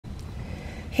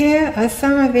Here are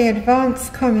some of the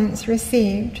advanced comments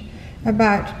received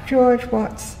about George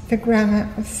Watts' The Grammar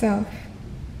of Self.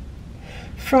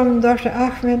 From Dr.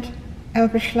 Ahmed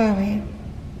El-Bishlawi.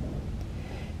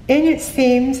 In its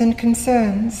themes and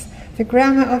concerns, The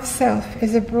Grammar of Self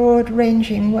is a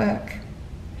broad-ranging work.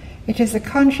 It is a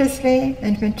consciously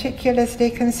and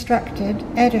meticulously constructed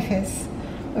edifice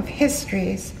of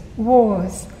histories,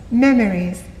 wars,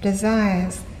 memories,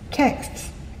 desires,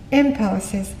 texts,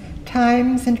 impulses,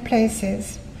 times and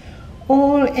places,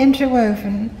 all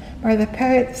interwoven by the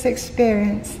poet's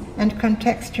experience and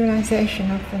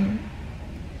contextualization of them.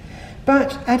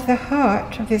 But at the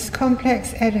heart of this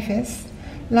complex edifice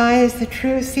lies the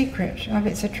true secret of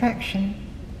its attraction,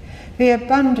 the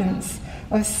abundance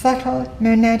of subtle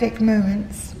monadic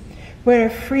moments where a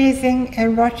freezing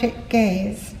erotic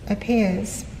gaze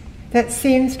appears that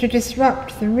seems to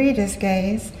disrupt the reader's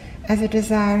gaze as a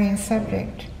desiring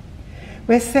subject,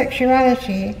 where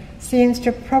sexuality seems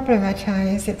to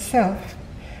problematize itself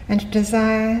and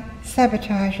desire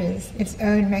sabotages its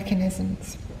own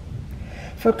mechanisms.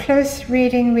 For close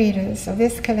reading readers of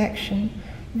this collection,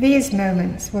 these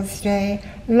moments will stay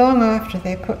long after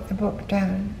they put the book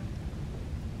down.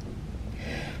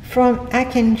 From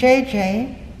Akin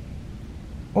JJ,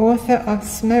 author of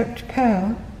Smoked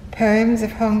Pearl, Poems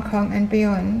of Hong Kong and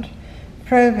Beyond,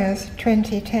 Proverb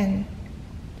 2010.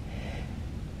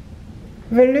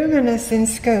 Voluminous in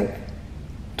scope,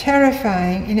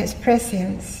 terrifying in its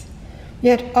prescience,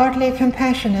 yet oddly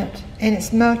compassionate in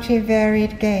its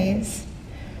multivaried gaze,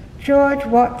 George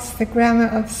Watts' The Grammar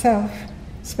of Self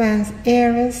spans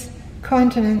eras,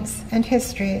 continents, and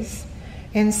histories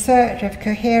in search of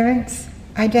coherence,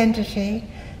 identity,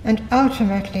 and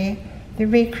ultimately the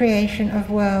recreation of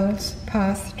worlds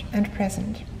past and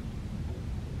present.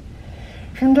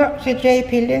 From Dr.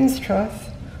 J.P. Linstroth,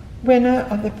 winner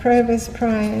of the Probus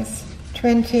Prize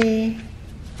 2020,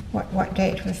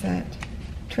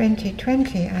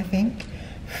 I think,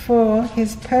 for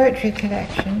his poetry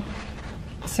collection,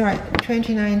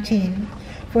 2019,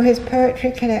 for his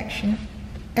poetry collection,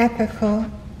 Epical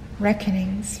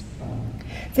Reckonings.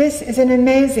 This is an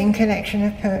amazing collection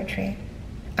of poetry.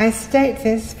 I state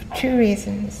this for two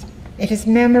reasons. It is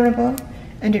memorable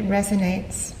and it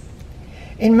resonates.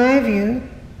 In my view,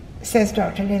 says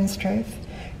Dr. Linstroth,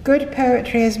 good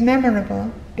poetry is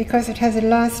memorable because it has a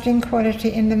lasting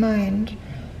quality in the mind,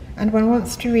 and one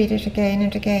wants to read it again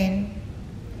and again.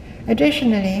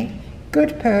 Additionally,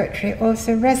 good poetry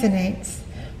also resonates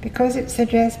because it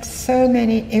suggests so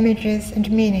many images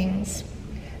and meanings,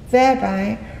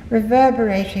 thereby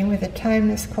reverberating with a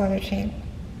timeless quality.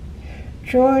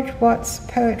 George Watts'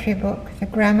 poetry book, The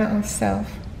Grammar of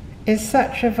Self, is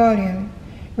such a volume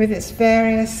with its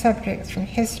various subjects from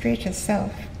history to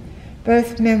self,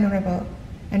 both memorable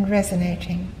and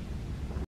resonating.